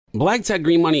Black Tech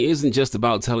Green Money isn't just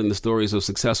about telling the stories of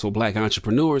successful Black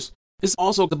entrepreneurs. It's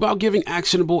also about giving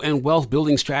actionable and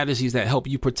wealth-building strategies that help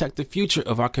you protect the future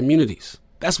of our communities.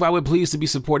 That's why we're pleased to be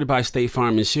supported by State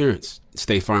Farm Insurance.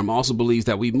 State Farm also believes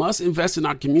that we must invest in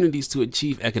our communities to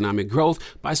achieve economic growth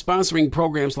by sponsoring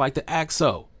programs like the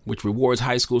ACT-SO, which rewards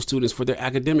high school students for their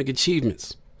academic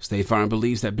achievements. State Farm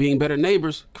believes that being better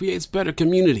neighbors creates better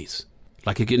communities.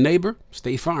 Like a good neighbor,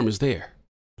 State Farm is there.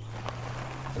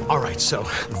 All right, so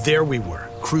there we were,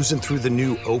 cruising through the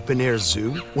new open-air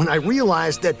zoo, when I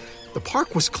realized that the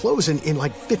park was closing in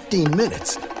like 15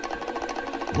 minutes.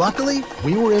 Luckily,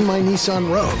 we were in my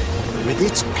Nissan Rogue. With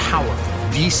its powerful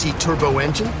VC turbo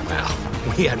engine, well,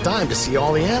 we had time to see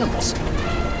all the animals.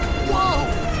 Whoa!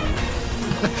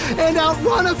 And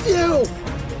outrun a few!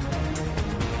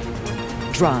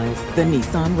 Drive the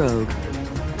Nissan Rogue.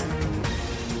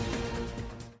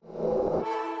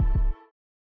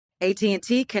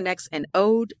 AT&T connects an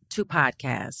ode to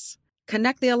podcasts.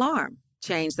 Connect the alarm.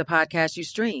 Change the podcast you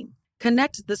stream.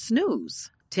 Connect the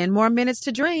snooze. 10 more minutes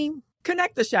to dream.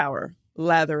 Connect the shower.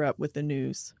 Lather up with the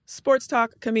news. Sports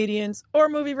talk, comedians, or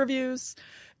movie reviews.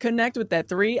 Connect with that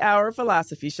 3-hour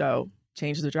philosophy show.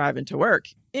 Change the drive into work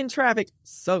in traffic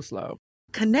so slow.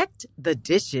 Connect the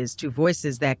dishes to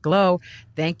voices that glow.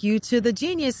 Thank you to the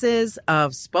geniuses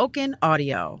of spoken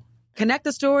audio. Connect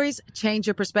the stories, change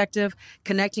your perspective.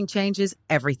 Connecting changes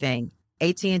everything.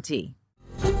 AT&T. I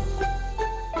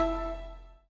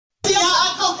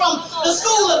come from the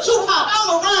school of Tupac. I'm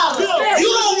a rival. You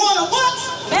don't want to what?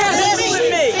 Dance with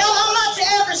me. Tell I'm not your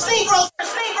average Negro.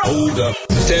 Hold up.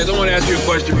 Taz, I want to ask you a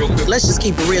question real quick. Let's just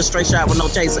keep it real, straight shot with no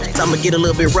chaser. So I'm going to get a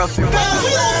little bit rough. We don't stand for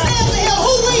him.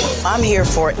 Who will? I'm here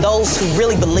for those who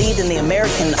really believe in the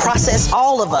American process.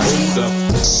 All of us. Hold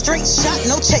up. Straight shot,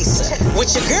 no chaser.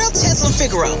 With your girl, Teslin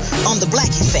Figaro, on the Black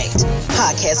Effect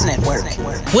Podcast Network.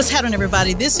 What's happening,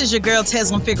 everybody? This is your girl,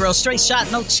 Teslin Figaro, straight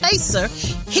shot, no chaser.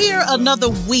 Here another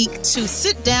week to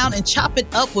sit down and chop it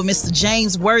up with Mr.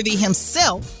 James Worthy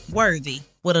himself. Worthy.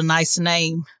 What a nice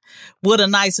name. What a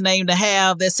nice name to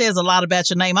have. That says a lot about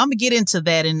your name. I'm going to get into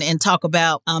that and talk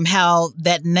about how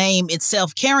that name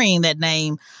itself, carrying that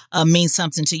name, means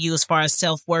something to you as far as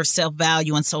self-worth,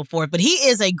 self-value, and so forth. But he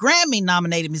is a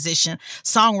Grammy-nominated musician,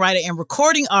 songwriter, and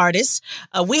recording artist.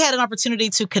 We had an opportunity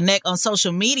to connect on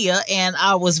social media, and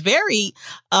I was very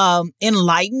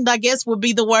enlightened, I guess would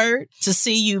be the word, to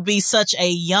see you be such a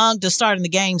young, to start in the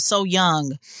game so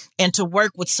young, and to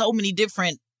work with so many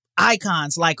different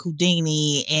icons like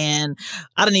Houdini, and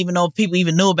I don't even know if people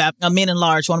even knew about Men in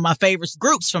Large, one of my favorite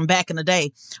groups from back in the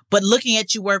day. But looking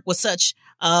at you work with such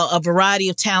a variety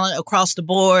of talent across the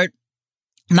board,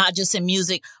 not just in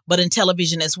music, but in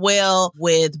television as well,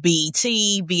 with BET,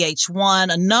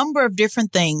 VH1, a number of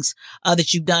different things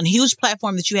that you've done. Huge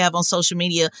platform that you have on social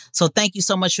media. So thank you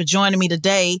so much for joining me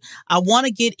today. I want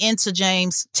to get into,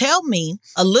 James, tell me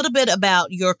a little bit about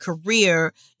your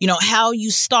career, how you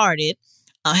started,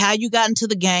 how you got into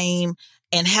the game,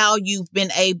 and how you've been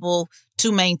able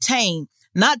to maintain,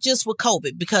 not just with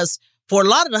COVID, because for a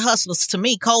lot of the hustlers, to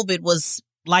me, COVID was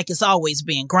like it's always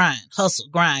been grind, hustle,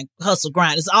 grind.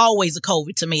 It's always a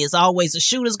COVID to me. It's always a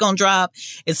shoe that's going to drop.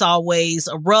 It's always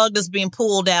a rug that's being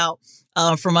pulled out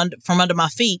from under my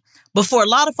feet. But for a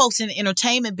lot of folks in the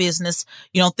entertainment business,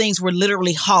 things were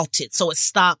literally halted. So it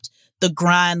stopped the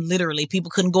grind, literally. People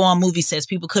couldn't go on movie sets.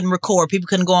 People couldn't record. People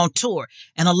couldn't go on tour.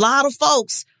 And a lot of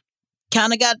folks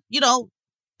kind of got,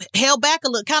 held back a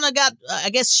little, kind of got, I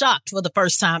guess, shocked for the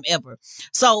first time ever.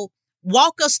 So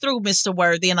walk us through, Mr.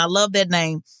 Worthy, and I love that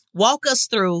name. Walk us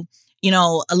through,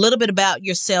 a little bit about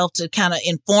yourself to kind of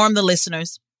inform the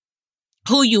listeners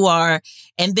who you are.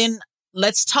 And then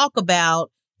let's talk about,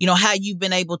 how you've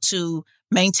been able to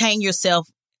maintain yourself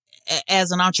as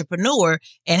an entrepreneur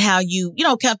and how you,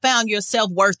 kind of found your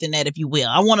self-worth in that, if you will.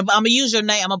 I'm going to use your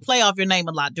name. I'm going to play off your name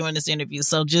a lot during this interview.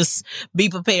 So just be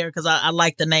prepared, because I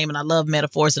like the name and I love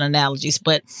metaphors and analogies.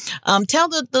 But tell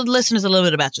the listeners a little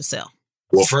bit about yourself.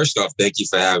 Well, first off, thank you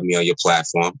for having me on your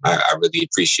platform. I really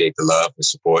appreciate the love and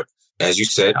support. As you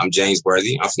said, I'm James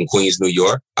Worthy. I'm from Queens, New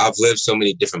York. I've lived so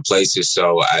many different places.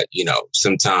 So,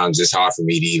 sometimes it's hard for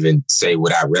me to even say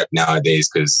what I rep nowadays,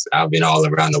 because I've been all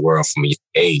around the world from a young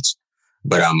age.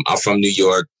 But I'm from New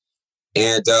York.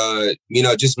 And,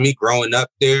 just me growing up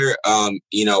there,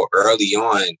 early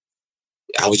on,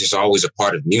 I was just always a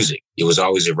part of music. It was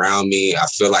always around me. I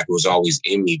feel like it was always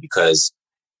in me, because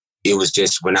it was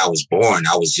just when I was born,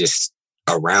 I was just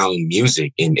around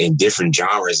music in different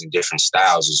genres and different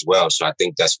styles as well. So I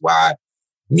think that's why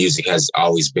music has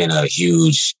always been a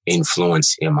huge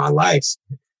influence in my life.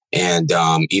 And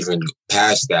even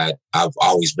past that, I've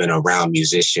always been around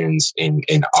musicians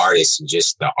and artists and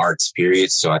just the arts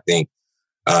period. So I think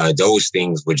those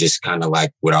things were just kind of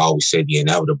like what I always say, the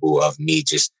inevitable of me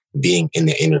just being in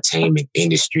the entertainment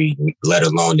industry, let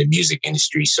alone the music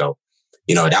industry. So,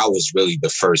 that was really the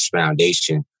first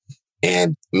foundation.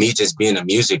 And me just being a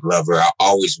music lover, I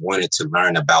always wanted to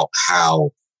learn about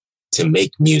how to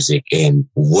make music and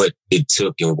what it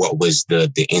took and what was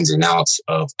the ins and outs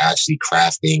of actually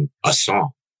crafting a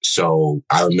song. So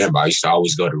I remember I used to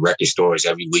always go to record stores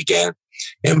every weekend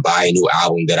and buy a new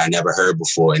album that I never heard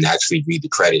before and actually read the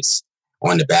credits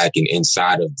on the back and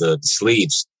inside of the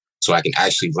sleeves so I can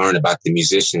actually learn about the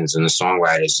musicians and the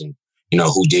songwriters and,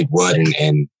 who did what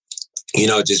and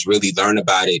just really learn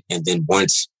about it. And then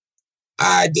once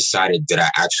I decided that I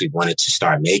actually wanted to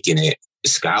start making it, the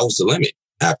sky was the limit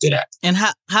after that. And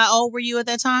how old were you at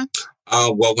that time?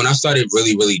 Well, when I started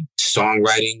really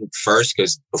songwriting first,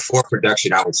 because before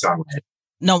production, I would songwrite.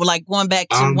 No, like going back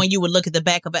to when you would look at the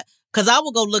back of it. Because I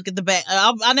would go look at the back.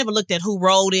 I never looked at who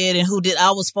wrote it and who did.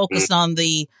 I was focused on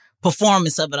the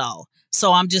performance of it all.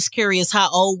 So I'm just curious, how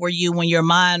old were you when your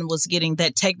mind was getting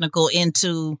that technical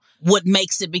into what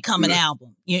makes it become an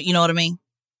album? You know what I mean?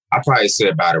 I probably say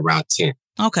about around 10.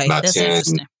 Okay, about that's 10,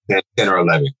 interesting. 10 or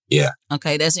 11, yeah.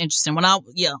 Okay, that's interesting. When I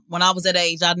was that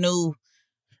age, I knew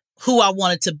who I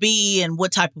wanted to be and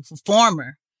what type of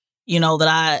performer, that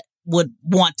I would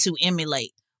want to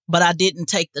emulate. But I didn't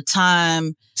take the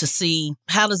time to see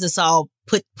how does this all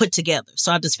put together.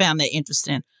 So I just found that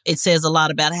interesting. It says a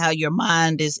lot about how your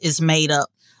mind is made up.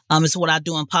 It's what I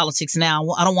do in politics now.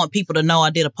 I don't want people to know. I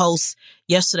did a post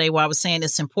yesterday where I was saying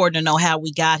it's important to know how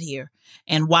we got here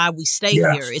and why we stay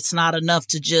here. It's not enough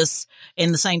to just,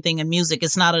 and the same thing in music,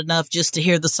 it's not enough just to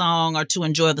hear the song or to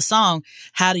enjoy the song.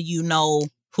 How do you know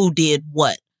who did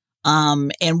what?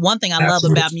 And one thing I love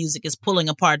about music is pulling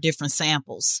apart different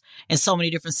samples and so many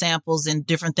different samples and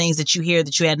different things that you hear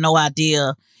that you had no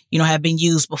idea, have been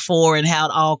used before and how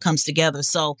it all comes together.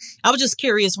 So I was just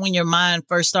curious when your mind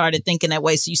first started thinking that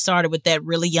way. So you started with that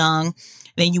really young,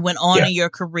 then you went on in your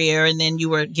career and then you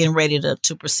were getting ready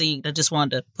to proceed. I just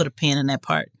wanted to put a pin in that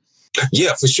part.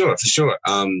 Yeah, for sure.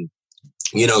 Songwriting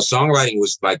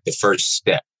was like the first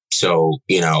step. So,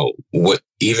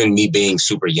 even me being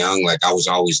super young, like I was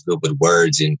always good with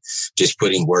words and just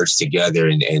putting words together.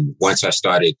 And once I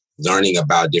started learning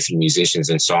about different musicians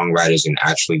and songwriters and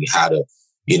actually how to,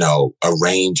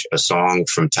 arrange a song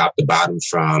from top to bottom,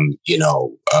 from,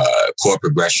 chord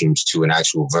progressions to an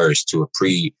actual verse, to a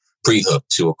pre-hook,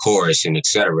 to a chorus, and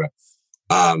etc.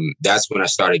 That's when I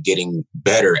started getting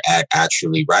better at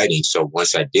actually writing. So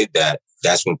once I did that,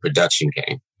 that's when production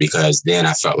came, because then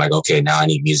I felt like, okay, now I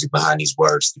need music behind these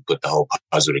words to put the whole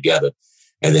puzzle together.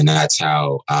 And then that's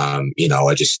how, I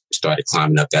just started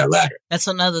climbing up that ladder. That's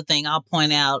another thing I'll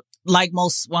point out. Like I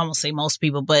won't say most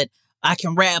people, but I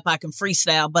can rap, I can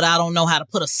freestyle, but I don't know how to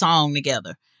put a song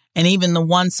together. And even the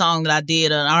one song that I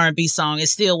did, an R&B song, it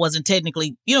still wasn't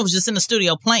technically, it was just in the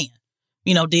studio playing.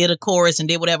 Did a chorus and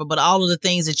did whatever. But all of the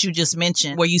things that you just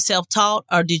mentioned, were you self-taught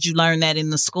or did you learn that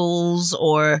in the schools,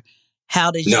 or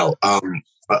how did you? No,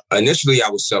 initially I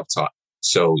was self-taught.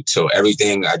 So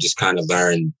everything I just kind of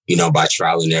learned, by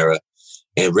trial and error.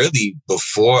 And really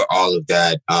before all of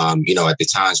that, at the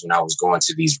times when I was going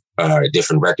to these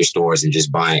different record stores and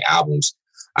just buying albums,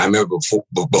 I remember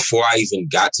before I even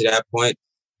got to that point,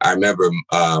 I remember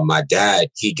my dad,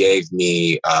 he gave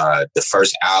me the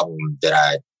first album that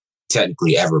I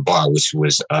technically ever bought, which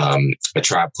was A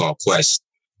Tribe Called Quest,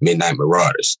 Midnight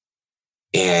Marauders.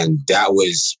 And that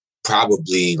was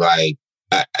probably like,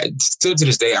 still to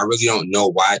this day, I really don't know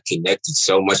why I connected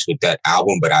so much with that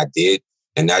album, but I did.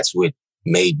 And that's what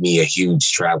made me a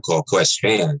huge Tribe Called Quest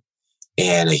fan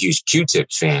and a huge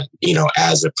Q-Tip fan,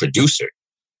 as a producer.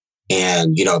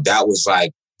 And, that was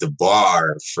like the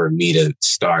bar for me to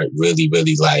start really,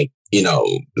 really like,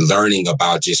 learning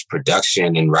about just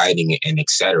production and writing and et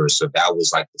cetera. So that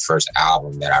was like the first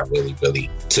album that I really, really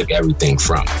took everything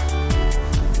from.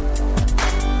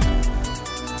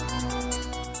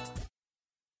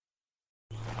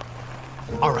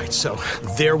 All right, so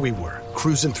there we were,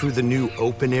 cruising through the new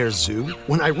open-air zoo,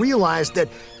 when I realized that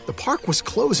the park was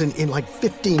closing in like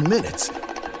 15 minutes.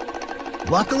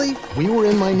 Luckily, we were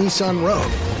in my Nissan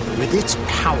Rogue. With its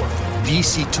powerful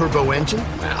VC turbo engine,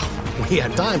 well, we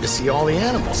had time to see all the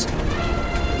animals.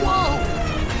 Whoa!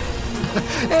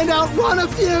 And outrun a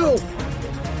few!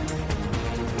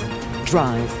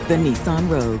 Drive the Nissan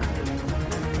Rogue.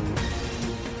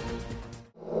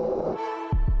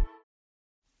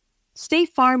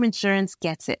 State Farm Insurance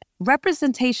gets it.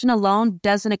 Representation alone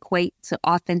doesn't equate to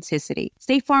authenticity.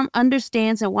 State Farm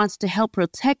understands and wants to help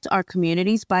protect our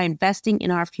communities by investing in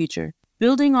our future,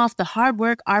 building off the hard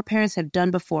work our parents have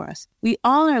done before us. We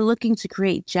all are looking to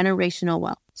create generational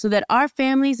wealth so that our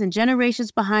families and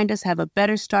generations behind us have a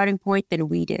better starting point than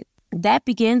we did. That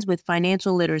begins with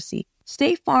financial literacy.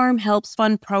 State Farm helps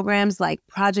fund programs like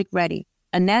Project Ready,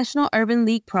 a National Urban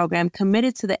League program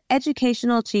committed to the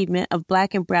educational achievement of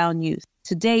Black and Brown youth.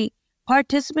 To date,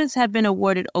 participants have been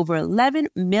awarded over $11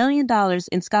 million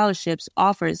in scholarships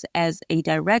offers as a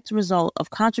direct result of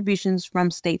contributions from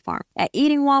State Farm. At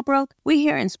Eating While Broke, we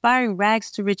hear inspiring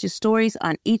rags to riches stories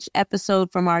on each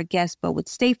episode from our guests, but with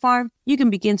State Farm, you can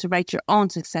begin to write your own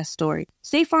success story.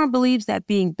 State Farm believes that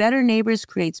being better neighbors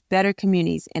creates better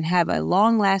communities and have a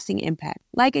long-lasting impact.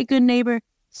 Like a good neighbor,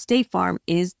 State Farm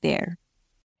is there.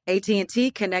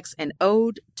 AT&T connects an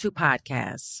ode to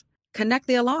podcasts. Connect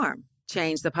the alarm.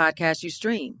 Change the podcast you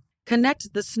stream.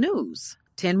 Connect the snooze.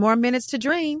 10 more minutes to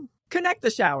dream. Connect the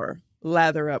shower.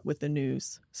 Lather up with the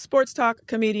news. Sports talk,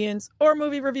 comedians, or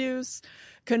movie reviews.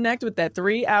 Connect with that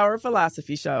 3-hour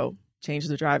philosophy show. Change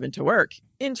the drive into work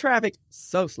in traffic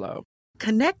so slow.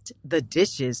 Connect the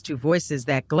dishes to voices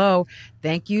that glow.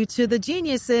 Thank you to the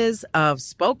geniuses of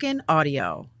spoken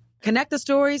audio. Connect the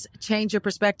stories, change your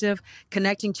perspective.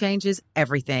 Connecting changes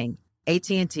everything.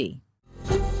 AT&T.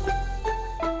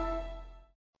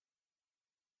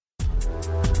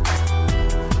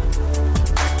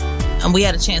 And we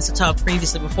had a chance to talk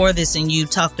previously before this, and you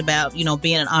talked about,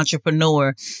 being an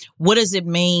entrepreneur. What does it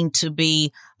mean to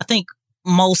be, I think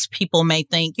most people may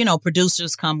think,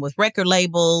 producers come with record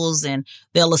labels and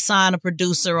they'll assign a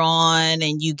producer on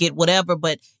and you get whatever,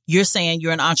 but you're saying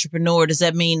you're an entrepreneur. Does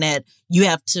that mean that you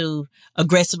have to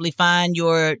aggressively find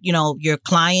your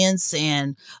clients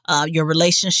and your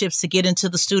relationships to get into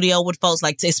the studio with folks?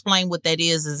 Like, to explain what that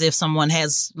is as if someone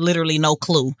has literally no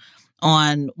clue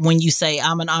on when you say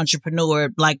I'm an entrepreneur.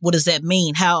 Like, what does that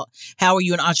mean? How are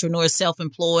you an entrepreneur,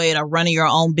 self-employed, or running your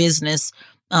own business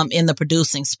in the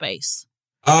producing space?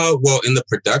 Well, in the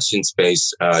production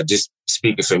space, just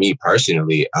speaking for me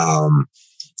personally,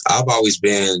 I've always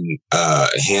been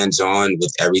hands-on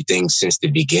with everything since the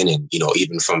beginning,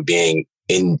 even from being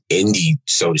in indie,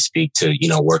 so to speak, to,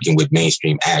 working with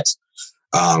mainstream acts.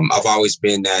 I've always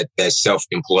been that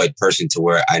self-employed person to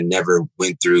where I never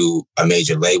went through a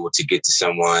major label to get to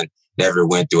someone, never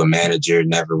went through a manager,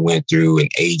 never went through an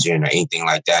agent or anything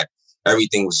like that.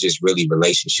 Everything was just really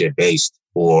relationship based,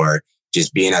 or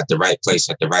just being at the right place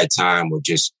at the right time, or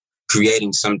just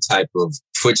creating some type of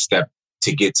footstep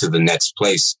to get to the next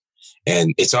place.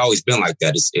 And it's always been like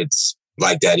that. It's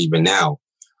like that even now,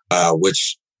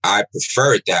 which I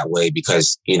prefer it that way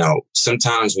because,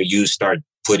 sometimes when you start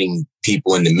putting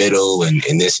people in the middle and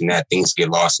this and that, things get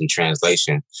lost in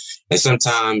translation. And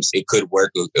sometimes it could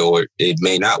work or it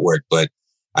may not work, but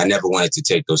I never wanted to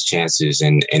take those chances.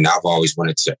 And I've always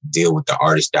wanted to deal with the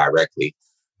artist directly.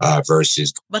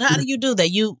 Versus. But how do you do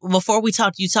that? Before we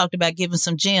talked, you talked about giving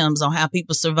some gems on how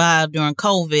people survived during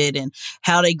COVID and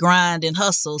how they grind and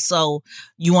hustle. So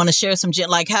you want to share some gems,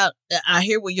 like how I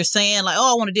hear what you're saying, like,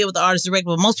 I want to deal with the artist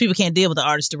directly, but most people can't deal with the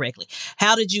artist directly.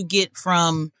 How did you get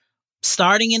from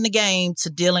starting in the game to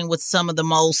dealing with some of the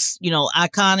most,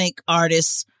 iconic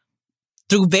artists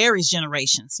through various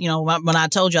generations? When I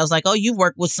told you, I was like, you've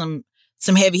worked with some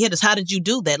heavy hitters. How did you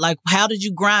do that? Like, how did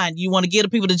you grind? You want to give the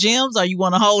people the gems, or you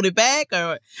want to hold it back,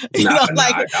 or give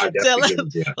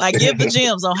the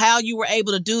gems on how you were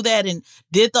able to do that, and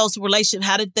did those relationships?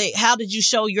 How did you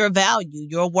show your value,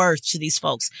 your worth to these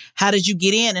folks? How did you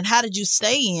get in, and how did you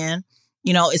stay in?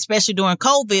 Especially during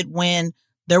COVID, when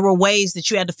there were ways that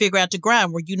you had to figure out to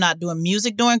grind. Were you not doing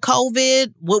music during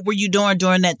COVID? What were you doing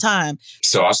during that time?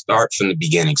 So I'll start from the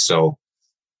beginning. So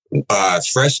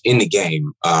fresh in the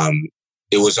game,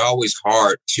 it was always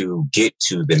hard to get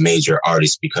to the major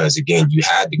artists because, again, you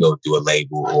had to go through a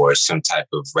label or some type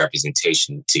of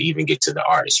representation to even get to the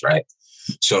artist, right?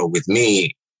 So with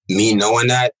me knowing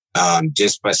that,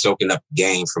 just by soaking up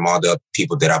game from all the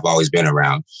people that I've always been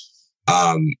around,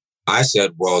 I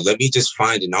said, well, let me just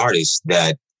find an artist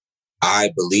that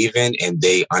I believe in and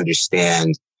they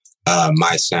understand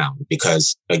my sound.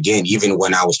 Because, again, even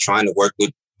when I was trying to work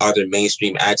with other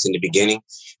mainstream acts in the beginning,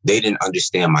 they didn't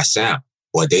understand my sound.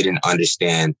 Or they didn't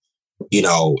understand,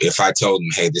 if I told them,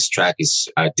 hey, this track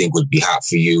I think would be hot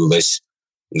for you. Let's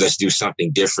do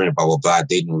something different, blah, blah, blah.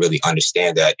 They didn't really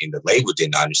understand that, and the label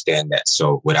didn't understand that.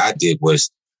 So what I did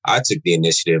was I took the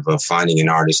initiative of finding an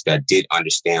artist that did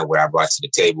understand what I brought to the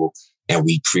table, and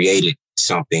we created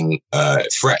something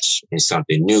fresh and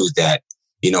something new that,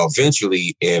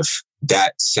 eventually, if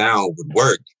that sound would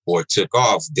work, or took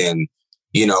off, then,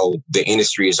 you know, the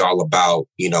industry is all about,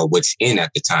 you know, what's in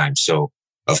at the time. So,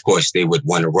 of course, they would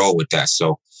want to roll with that.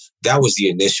 So that was the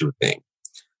initial thing.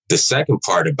 The second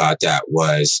part about that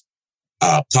was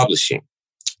publishing.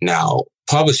 Now,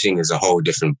 publishing is a whole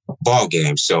different ball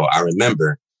game. So I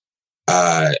remember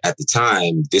at the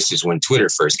time, this is when Twitter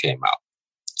first came out.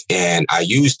 And I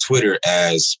used Twitter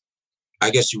as, I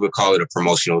guess you would call it a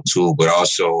promotional tool, but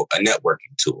also a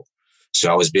networking tool. So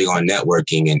I was big on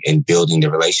networking and building the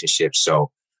relationships.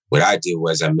 So what I did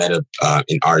was I met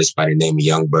an artist by the name of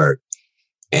Young Bird.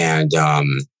 And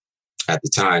at the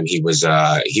time, he was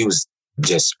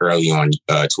just early on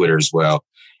Twitter as well.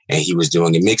 And he was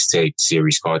doing a mixtape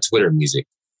series called Twitter Music.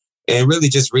 And really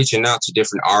just reaching out to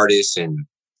different artists and,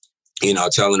 you know,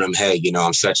 telling them, hey, you know,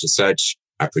 I'm such and such.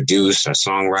 I produce, I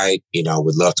songwrite, you know,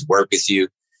 would love to work with you.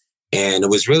 And it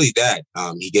was really that.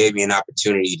 He gave me an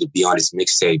opportunity to be on his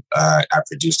mixtape. I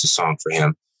produced a song for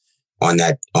him on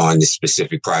this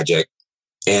specific project.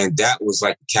 And that was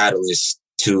like a catalyst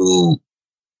to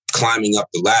climbing up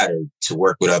the ladder to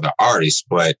work with other artists.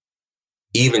 But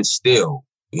even still,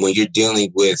 when you're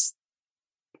dealing with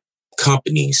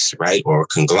companies, right, or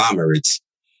conglomerates,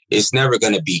 it's never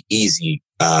going to be easy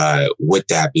with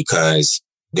that, because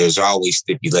there's always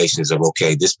stipulations of,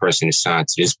 okay, this person is signed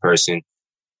to this person.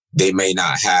 They may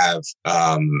not have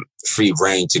free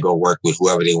reign to go work with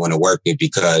whoever they want to work with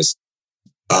because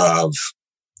of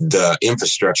the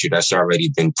infrastructure that's already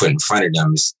been put in front of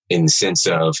them, in the sense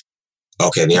of,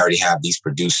 okay, they already have these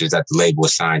producers that the label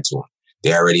assigned to them.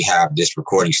 They already have this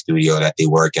recording studio that they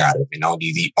work out of, and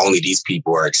only these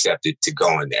people are accepted to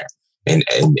go in there, and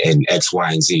X,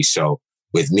 Y, and Z. So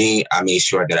with me, I made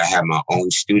sure that I have my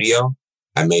own studio.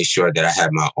 I made sure that I had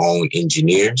my own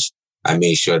engineers. I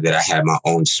made sure that I had my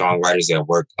own songwriters that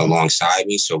work alongside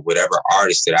me. So whatever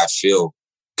artist that I feel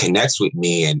connects with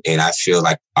me and I feel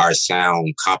like our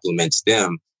sound complements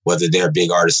them, whether they're a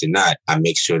big artist or not, I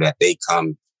make sure that they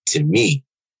come to me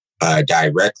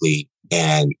directly,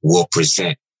 and we'll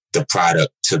present the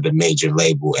product to the major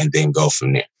label and then go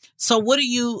from there. So what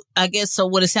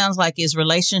it sounds like is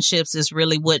relationships is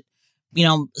really what, you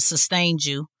know, sustained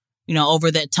you, you know,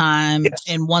 over that time. Yes.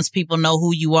 And once people know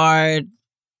who you are,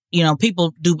 you know,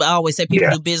 I always say people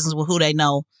do business with who they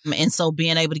know. And so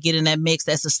being able to get in that mix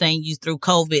that sustained you through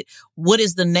COVID, what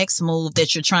is the next move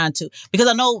that you're trying to, because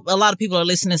I know a lot of people are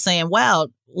listening saying, wow,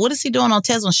 what is he doing on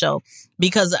Tezlyn Show?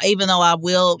 Because even though I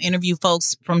will interview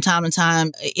folks from time to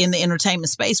time in the entertainment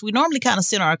space, we normally kind of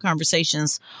center our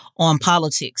conversations on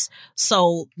politics.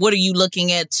 So what are you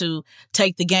looking at to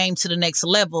take the game to the next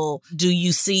level? Do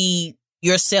you see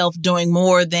yourself doing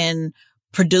more than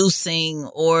producing,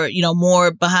 or, you know,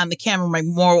 more behind the camera,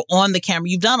 more on the camera?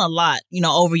 You've done a lot, you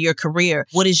know, over your career.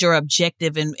 What is your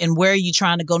objective and where are you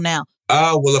trying to go now?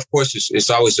 Well, of course, it's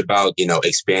always about, you know,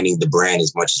 expanding the brand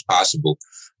as much as possible.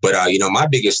 But, you know, my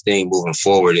biggest thing moving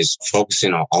forward is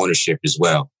focusing on ownership as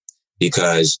well,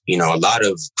 because, you know, a lot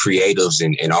of creatives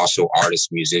and also artists,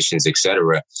 musicians,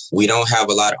 etc., we don't have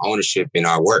a lot of ownership in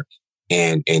our work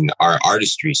and in our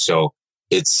artistry. So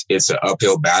it's an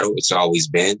uphill battle. It's always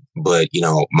been. But, you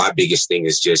know, my biggest thing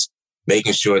is just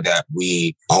making sure that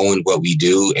we own what we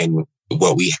do and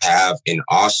what we have, and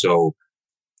also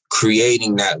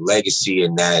creating that legacy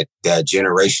and that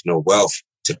generational wealth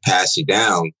to pass it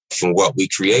down from what we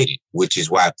created, which is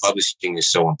why publishing is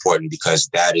so important, because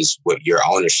that is what your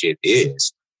ownership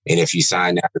is. And if you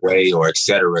sign that away or et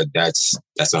cetera, that's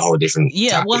a whole different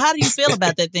topic. Well, how do you feel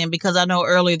about that then? Because I know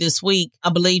earlier this week,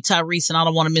 I believe Tyrese, and I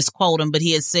don't want to misquote him, but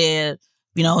he had said,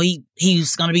 you know,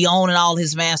 he's going to be owning all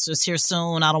his masters here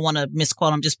soon. I don't want to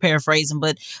misquote him, just paraphrasing,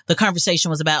 but the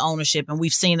conversation was about ownership. And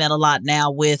we've seen that a lot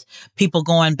now with people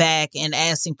going back and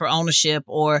asking for ownership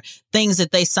or things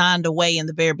that they signed away in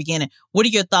the very beginning. What are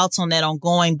your thoughts on that, on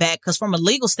going back? Because from a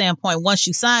legal standpoint, once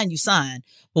you sign, you sign.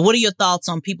 But what are your thoughts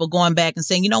on people going back and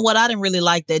saying, you know what, I didn't really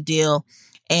like that deal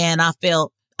and I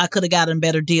felt I could have gotten a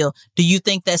better deal? Do you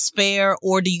think that's fair,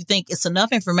 or do you think it's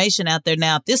enough information out there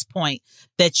now at this point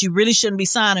that you really shouldn't be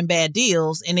signing bad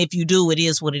deals? And if you do, it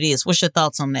is what it is. What's your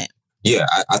thoughts on that? Yeah,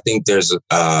 I think there's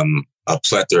a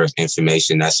plethora of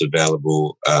information that's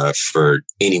available for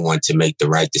anyone to make the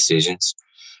right decisions.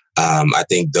 I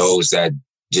think those that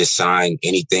just sign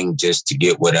anything just to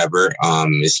get whatever,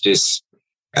 it's just,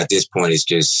 at this point, it's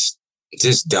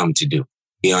just dumb to do.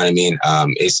 You know what I mean?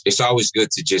 It's always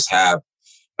good to just have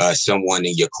someone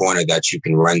in your corner that you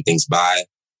can run things by,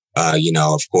 you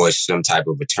know, of course, some type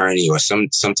of attorney or some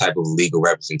type of legal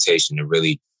representation to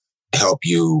really help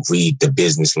you read the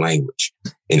business language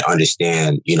and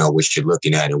understand, you know, what you're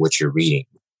looking at and what you're reading.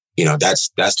 That's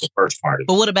the first part of it.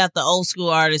 But what about the old school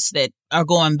artists that are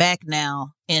going back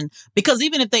now? And because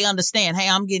even if they understand, hey,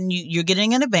 you're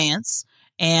getting an advance,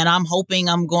 and I'm hoping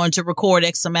I'm going to record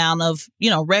X amount of,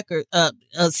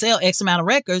 sell X amount of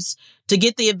records to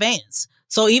get the advance.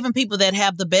 So even people that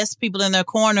have the best people in their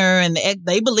corner and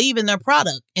they believe in their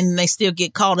product, and they still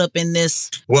get caught up in this.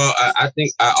 Well, I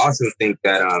also think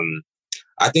that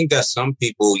some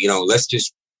people, let's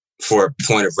just, for a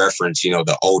point of reference,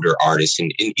 the older artists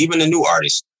and even the new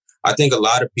artists, I think a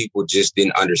lot of people just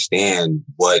didn't understand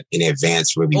what an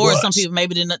advance really was. Or some people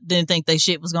maybe didn't think their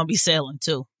shit was going to be selling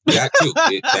too. That too.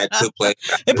 That could play.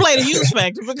 It played a huge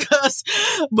factor because,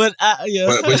 but a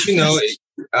lot of people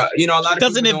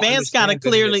because an advance kind of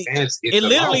clearly, it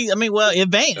literally,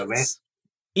 advance.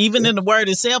 Even in the word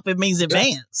itself, it means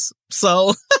advance.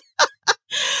 So.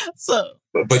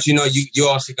 But you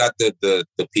also got the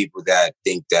people that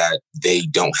think that they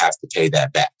don't have to pay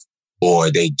that back, or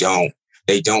they don't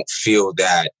feel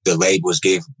that the labels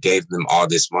gave them all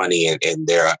this money and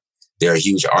they're a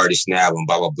huge artist now and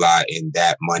blah blah blah, and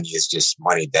that money is just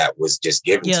money that was just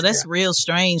given. Yeah, to that's them. real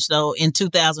strange though. In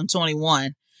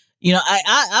 2021,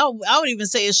 I would even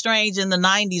say it's strange in the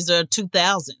 90s or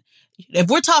 2000. If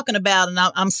we're talking about, and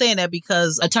I'm saying that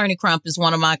because Attorney Crump is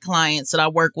one of my clients that I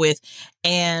work with,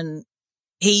 and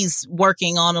he's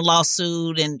working on a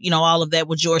lawsuit and, all of that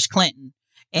with George Clinton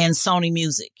and Sony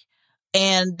Music.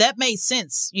 And that made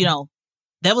sense.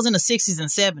 That was in the 60s and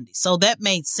 70s. So that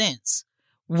made sense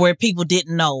where people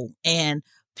didn't know and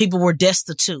people were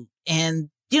destitute. And,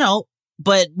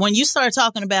 but when you start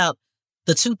talking about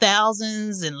the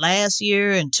 2000s and last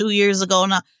year and 2 years ago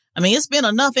now, it's been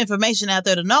enough information out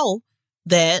there to know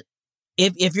that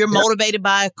if you're motivated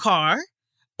by a car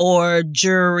or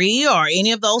jury or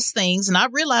any of those things,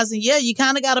 not realizing, you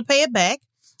kind of got to pay it back.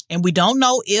 And we don't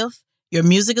know if your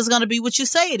music is going to be what you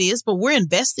say it is, but we're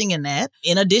investing in that.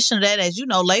 In addition to that, as you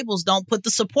know, labels don't put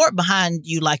the support behind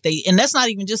you and that's not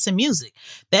even just in music.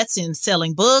 That's in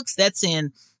selling books. That's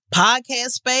in podcast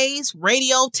space,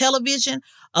 radio, television.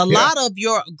 A lot of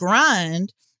your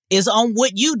grind is on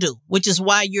what you do, which is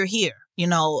why you're here,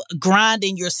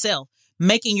 grinding yourself,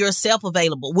 making yourself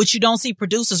available, which you don't see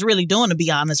producers really doing, to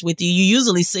be honest with you. You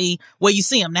usually see, you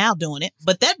see them now doing it,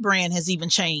 but that brand has even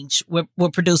changed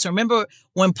with producer. Remember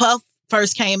when Puff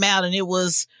first came out and it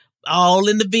was all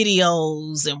in the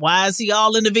videos, and why is he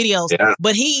all in the videos? Yeah.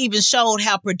 But he even showed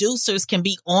how producers can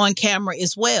be on camera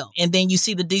as well. And then you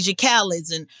see the DJ Khaled's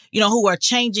and, who are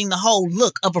changing the whole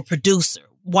look of a producer.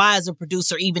 Why is a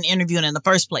producer even interviewing in the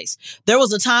first place? There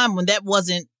was a time when that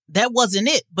wasn't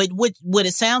it. But what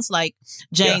it sounds like,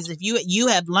 James, if you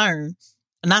have learned,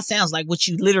 and that sounds like what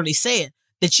you literally said,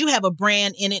 that you have a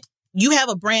brand in it. You have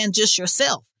a brand just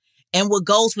yourself. And what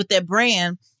goes with that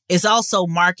brand is also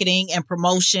marketing and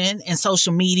promotion and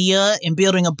social media and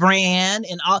building a brand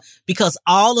and all, because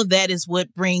all of that is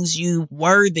what brings you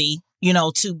worthy,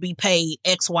 to be paid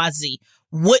XYZ.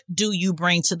 What do you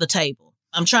bring to the table?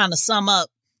 I'm trying to sum up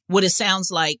what it sounds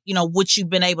like, what you've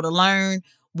been able to learn,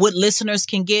 what listeners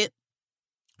can get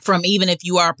from, even if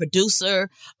you are a producer,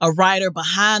 a writer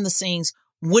behind the scenes,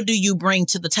 what do you bring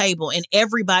to the table? And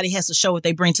everybody has to show what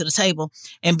they bring to the table.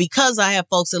 And because I have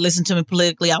folks that listen to me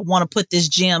politically, I want to put this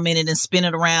gem in it and spin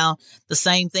it around. The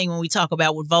same thing when we talk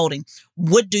about with voting.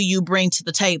 What do you bring to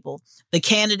the table? The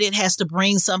candidate has to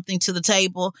bring something to the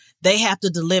table. They have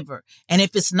to deliver. And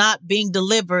if it's not being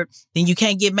delivered, then you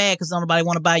can't get mad because nobody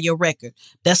want to buy your record.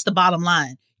 That's the bottom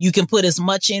line. You can put as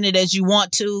much in it as you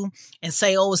want to and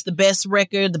say, oh, it's the best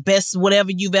record, the best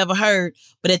whatever you've ever heard.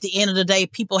 But at the end of the day,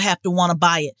 people have to want to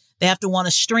buy it. They have to want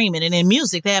to stream it. And in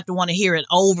music, they have to want to hear it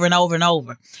over and over and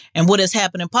over. And what has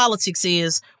happened in politics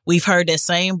is we've heard that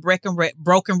same broken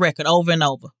record over and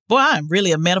over. Boy, I'm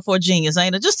really a metaphor genius,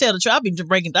 ain't I? Just tell the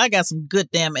truth. I got some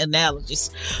good damn analogies.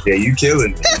 Yeah, you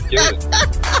killing. You killing.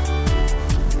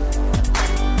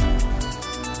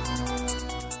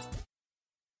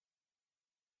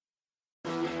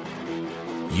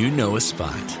 You know a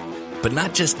spot, but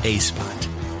not just a spot,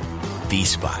 the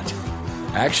spot.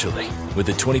 Actually, with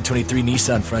the 2023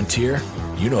 Nissan Frontier,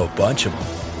 you know a bunch of them.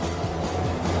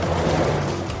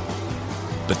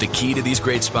 But the key to these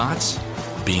great spots?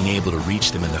 Being able to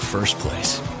reach them in the first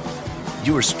place.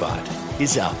 Your spot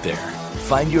is out there.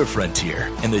 Find your Frontier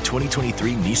in the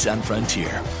 2023 Nissan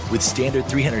Frontier with standard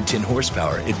 310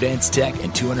 horsepower, advanced tech,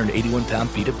 and 281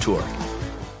 pound-feet of torque.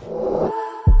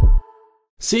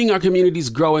 Seeing our communities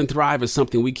grow and thrive is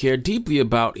something we care deeply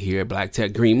about here at Black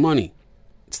Tech Green Money.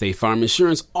 State Farm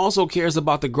Insurance also cares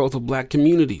about the growth of Black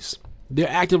communities. They're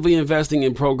actively investing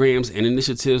in programs and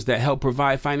initiatives that help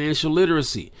provide financial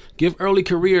literacy, give early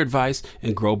career advice,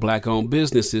 and grow Black-owned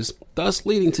businesses, thus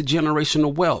leading to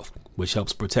generational wealth, which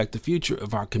helps protect the future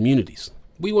of our communities.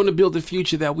 We want to build a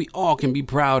future that we all can be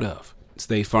proud of.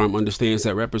 State Farm understands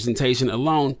that representation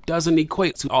alone doesn't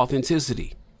equate to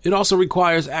authenticity. It also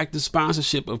requires active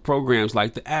sponsorship of programs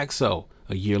like the AXO,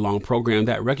 a year-long program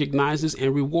that recognizes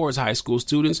and rewards high school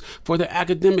students for their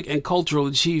academic and cultural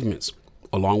achievements,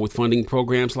 along with funding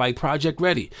programs like Project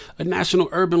Ready, a national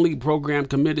urban league program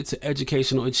committed to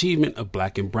educational achievement of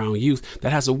Black and brown youth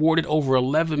that has awarded over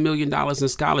 $11 million in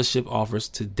scholarship offers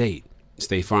to date.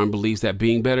 State Farm believes that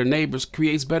being better neighbors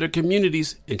creates better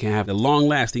communities and can have a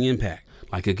long-lasting impact.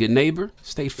 Like a good neighbor,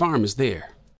 State Farm is there.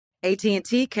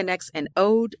 AT&T connects an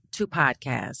ode to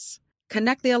podcasts.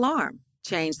 Connect the alarm.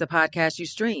 Change the podcast you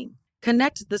stream.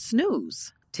 Connect the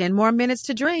snooze. 10 more minutes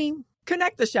to dream.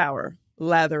 Connect the shower.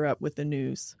 Lather up with the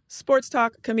news, sports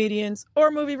talk, comedians,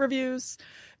 or movie reviews.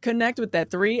 Connect with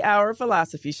that 3-hour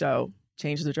philosophy show.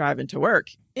 Change the drive into work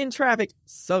in traffic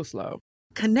so slow.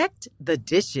 Connect the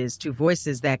dishes to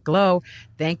voices that glow.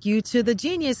 Thank you to the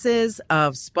geniuses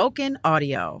of spoken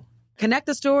audio. Connect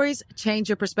the stories, change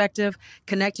your perspective.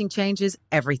 Connecting changes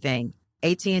everything.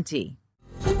 AT&T.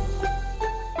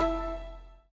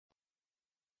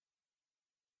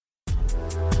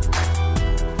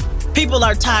 People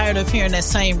are tired of hearing that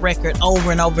same record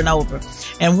over and over and over.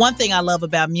 And one thing I love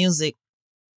about music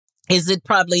is it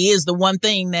probably is the one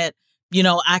thing that, you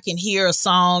know, I can hear a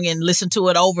song and listen to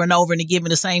it over and over and it give me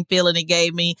the same feeling it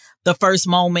gave me the first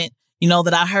moment, you know,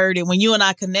 that I heard it. When you and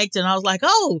I connected, and I was like,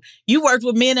 oh, you worked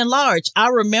with Men in Large. I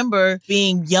remember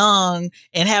being young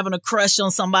and having a crush on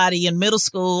somebody in middle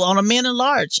school on a Men in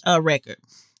Large record.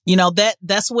 You know,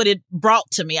 that's what it brought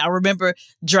to me. I remember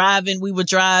we would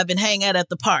drive and hang out at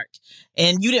the park,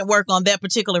 and you didn't work on that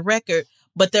particular record,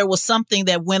 but there was something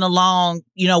that went along,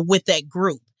 you know, with that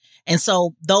group. And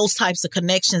so those types of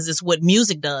connections is what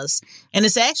music does. And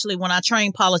it's actually, when I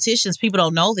train politicians, people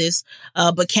don't know this,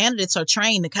 but candidates are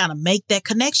trained to kind of make that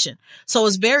connection. So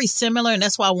it's very similar. And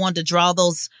that's why I wanted to draw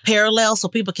those parallels so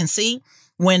people can see.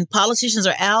 When politicians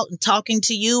are out and talking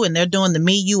to you and they're doing the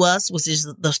me, you, us, which is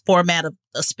the format of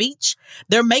a speech,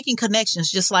 they're making connections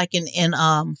just like in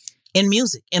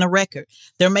music, in a record.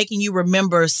 They're making you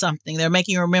remember something. They're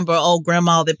making you remember, oh,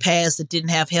 grandma that passed that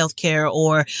didn't have health care,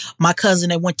 or my cousin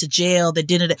that went to jail that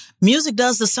didn't. Music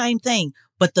does the same thing.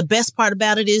 But the best part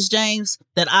about it is, James,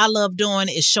 that I love doing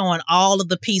is showing all of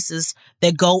the pieces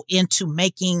that go into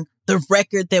making the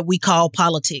record that we call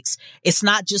politics. It's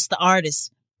not just the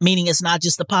artist. Meaning it's not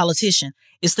just the politician.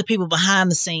 It's the people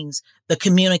behind the scenes, the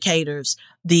communicators,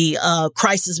 the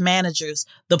crisis managers,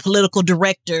 the political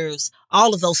directors,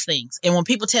 all of those things. And when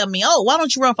people tell me, oh, why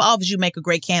don't you run for office? You make a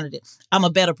great candidate. I'm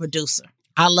a better producer.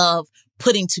 I love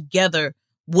putting together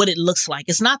what it looks like.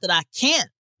 It's not that I can't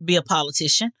be a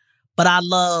politician, but I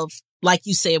love, like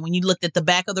you said, when you looked at the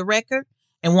back of the record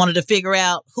and wanted to figure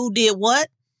out who did what,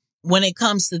 when it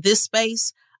comes to this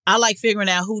space, I like figuring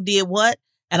out who did what.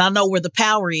 And I know where the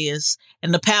power is,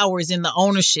 and the power is in the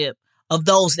ownership of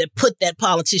those that put that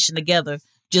politician together,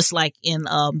 just like in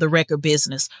the record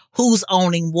business. Who's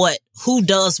owning what? Who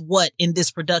does what in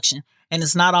this production? And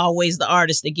it's not always the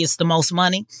artist that gets the most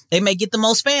money. They may get the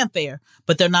most fanfare,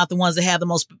 but they're not the ones that have the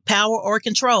most power or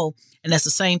control. And that's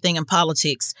the same thing in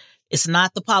politics. It's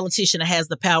not the politician that has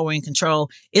the power and control.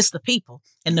 It's the people,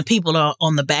 and the people are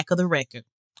on the back of the record.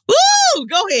 Woo!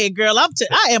 Go ahead, girl. I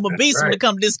am a beast when it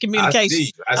comes to this communication.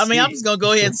 I mean, I'm just going to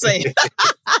go ahead and say it.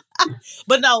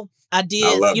 But no, I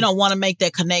did, want to make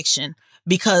that connection,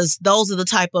 because those are the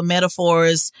type of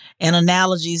metaphors and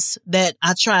analogies that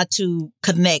I try to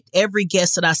connect every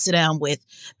guest that I sit down with.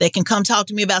 They can come talk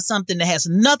to me about something that has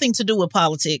nothing to do with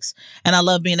politics. And I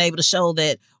love being able to show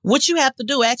that what you have to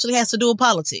do actually has to do with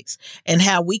politics, and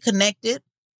how we connect it,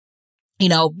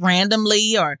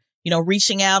 randomly, or,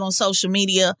 reaching out on social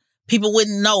media. People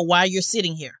wouldn't know why you're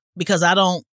sitting here, because I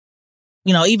don't,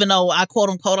 even though I quote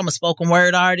unquote, I'm a spoken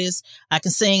word artist, I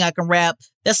can sing, I can rap.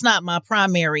 That's not my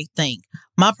primary thing.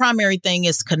 My primary thing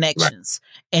is connections,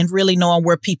 right, and really knowing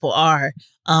where people are,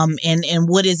 and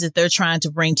what is it they're trying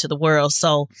to bring to the world.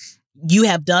 So you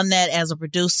have done that as a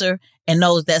producer and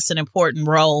know that's an important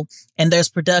role. And there's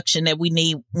production that we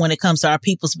need when it comes to our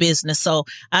people's business. So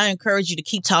I encourage you to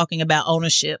keep talking about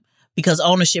ownership, because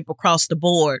ownership across the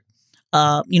board,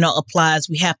 applies.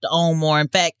 We have to own more. In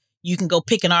fact, you can go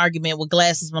pick an argument with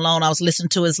Glasses Malone. I was listening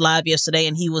to his live yesterday,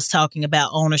 and he was talking about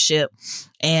ownership,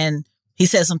 and he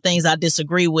said some things I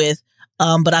disagree with.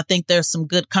 But I think there's some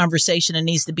good conversation that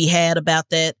needs to be had about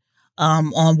that,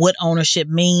 on what ownership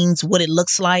means, what it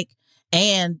looks like,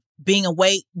 and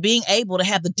being able to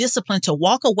have the discipline to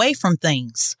walk away from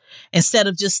things instead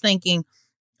of just thinking.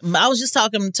 I was just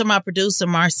talking to my producer,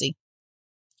 Marcy,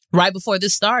 right before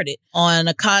this started on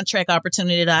a contract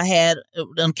opportunity that I had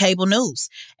on cable news.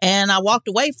 And I walked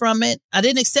away from it. I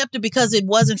didn't accept it because it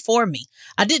wasn't for me.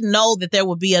 I didn't know that there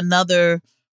would be another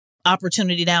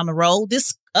opportunity down the road.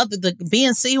 The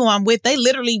BNC who I'm with, they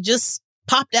literally just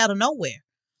popped out of nowhere.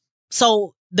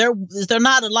 So there are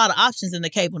not a lot of options in the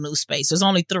cable news space. There's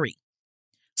only 3.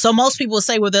 So most people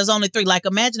say, well, there's only 3. Like,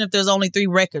 imagine if there's only 3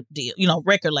 record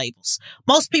labels.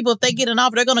 Most people, if they get an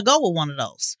offer, they're going to go with one of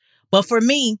those. But for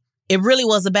me, it really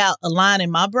was about aligning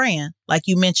my brand, like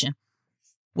you mentioned,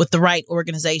 with the right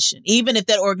organization, even if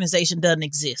that organization doesn't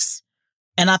exist.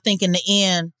 And I think in the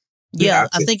end,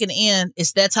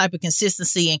 it's that type of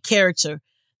consistency and character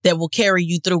that will carry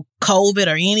you through COVID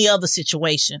or any other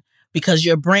situation, because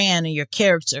your brand and your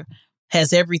character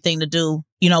has everything to do,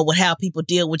 with how people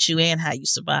deal with you and how you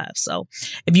survive. So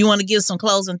if you want to give some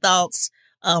closing thoughts,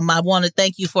 I want to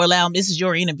thank you for allowing, this is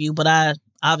your interview, but I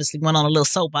obviously went on a little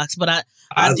soapbox, but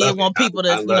I did want people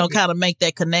to, kind of make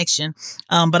that connection.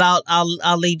 But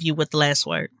I'll leave you with the last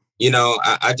word.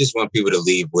 I just want people to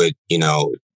leave with,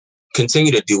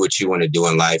 continue to do what you want to do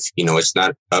in life. It's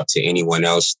not up to anyone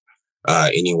else's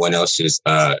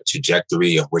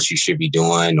trajectory of what you should be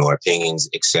doing or opinions,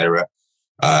 etc.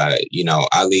 I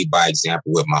lead by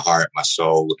example with my heart, my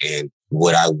soul, and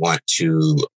what I want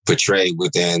to portray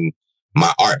within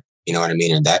my art. You know what I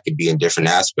mean? And that could be in different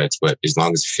aspects, but as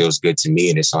long as it feels good to me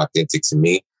and it's authentic to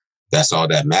me, that's all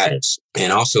that matters.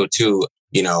 And also too,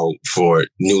 for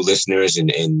new listeners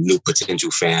and new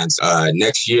potential fans,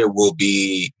 next year will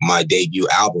be my debut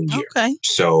album year. Okay.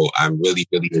 So I'm really,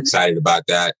 really excited about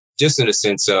that. Just in the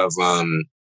sense of,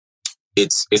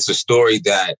 it's a story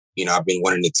that, I've been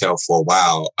wanting to tell for a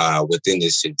while, within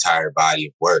this entire body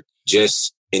of work,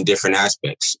 just in different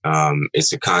aspects.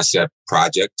 It's a concept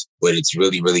project, but it's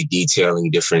really, really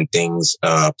detailing different things,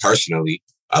 personally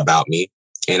about me.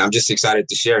 And I'm just excited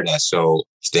to share that. So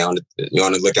stay on the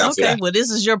lookout for that. Okay, well, this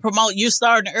is your promote. You're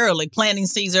starting early, planting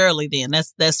seeds early then.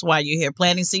 That's why you're here.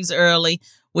 Planting seeds early,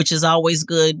 which is always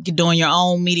good. Doing your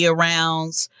own media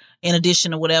rounds in addition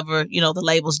to whatever, the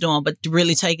label's doing, but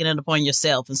really taking it upon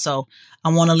yourself. And so I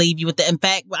want to leave you with that. In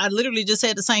fact, I literally just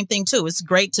said the same thing too. It's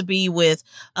great to be with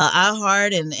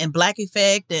iHeart and Black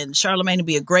Effect, and Charlamagne to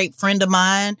be a great friend of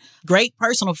mine, great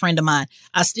personal friend of mine.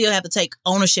 I still have to take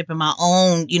ownership in my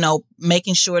own,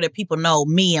 making sure that people know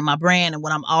me and my brand and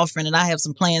what I'm offering. And I have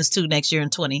some plans too next year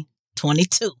in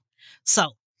 2022. So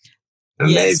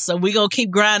amazing. Yes, so we're going to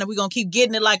keep grinding. We're going to keep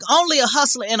getting it like only a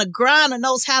hustler and a grinder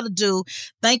knows how to do.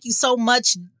 Thank you so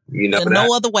much.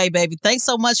 No other way, baby. Thanks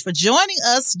so much for joining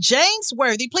us. James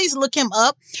Worthy, please look him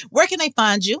up. Where can they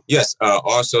find you? Yes,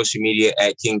 all social media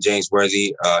at King James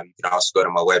Worthy. You can also go to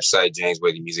my website,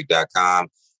 jamesworthymusic.com,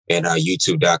 and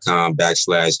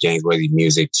youtube.com/James Worthy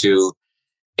Music too.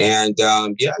 And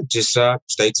just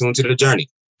stay tuned to the journey.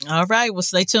 All right. Well,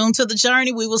 stay tuned to the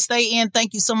journey. We will stay in.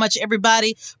 Thank you so much,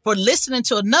 everybody, for listening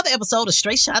to another episode of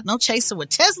Straight Shot No Chaser with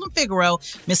Tezlyn Figaro,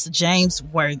 Mr. James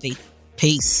Worthy.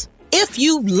 Peace. If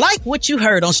you like what you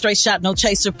heard on Straight Shot No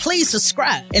Chaser, please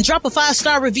subscribe and drop a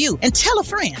 5-star review and tell a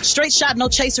friend. Straight Shot No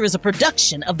Chaser is a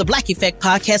production of the Black Effect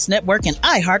Podcast Network and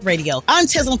iHeartRadio. I'm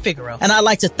Tezlyn Figaro, and I'd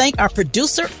like to thank our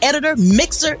producer, editor,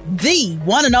 mixer, the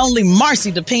one and only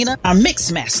Marcy DePina, our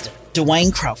mix master,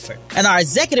 Dwayne Crawford, and our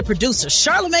executive producer,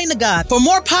 Charlamagne Tha God. For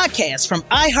more podcasts from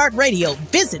iHeartRadio,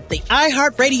 visit the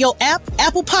iHeartRadio app,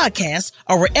 Apple Podcasts,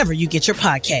 or wherever you get your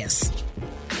podcasts.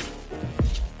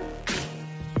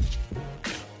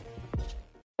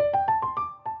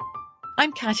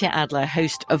 I'm Katya Adler,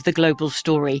 host of The Global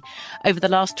Story. Over the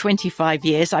last 25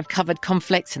 years, I've covered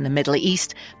conflicts in the Middle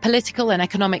East, political and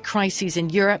economic crises in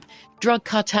Europe, drug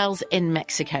cartels in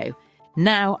Mexico.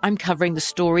 Now I'm covering the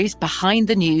stories behind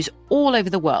the news all over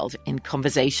the world in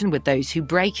conversation with those who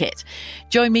break it.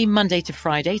 Join me Monday to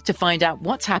Friday to find out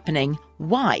what's happening,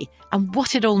 why, and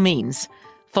what it all means.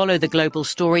 Follow The Global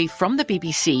Story from the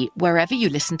BBC wherever you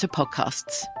listen to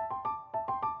podcasts.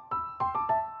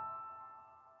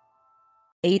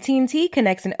 AT&T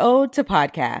connects an ode to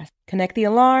podcasts. Connect the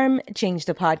alarm, change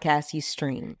the podcast you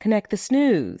stream. Connect the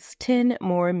snooze, 10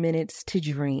 more minutes to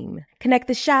dream. Connect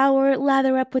the shower,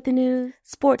 lather up with the news,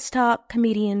 sports talk,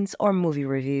 comedians, or movie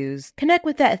reviews. Connect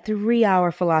with that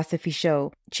 3-hour philosophy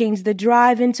show. Change the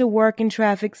drive into work and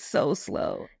traffic so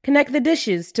slow. Connect the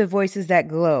dishes to voices that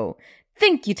glow.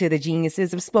 Thank you to the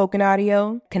geniuses of spoken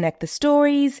audio. Connect the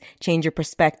stories, change your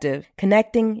perspective.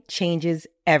 Connecting changes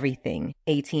everything.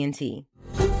 AT&T.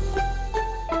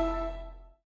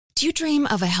 Do you dream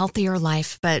of a healthier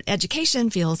life, but education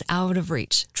feels out of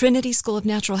reach? Trinity School of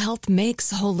Natural Health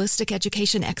makes holistic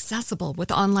education accessible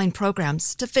with online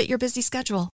programs to fit your busy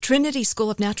schedule. Trinity School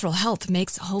of Natural Health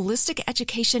makes holistic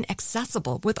education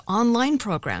accessible with online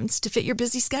programs to fit your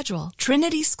busy schedule.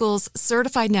 Trinity School's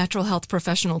Certified Natural Health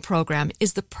Professional Program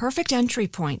is the perfect entry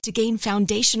point to gain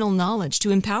foundational knowledge to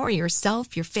empower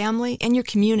yourself, your family, and your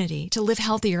community to live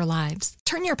healthier lives.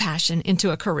 Turn your passion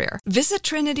into a career. Visit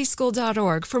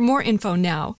trinityschool.org for more info now.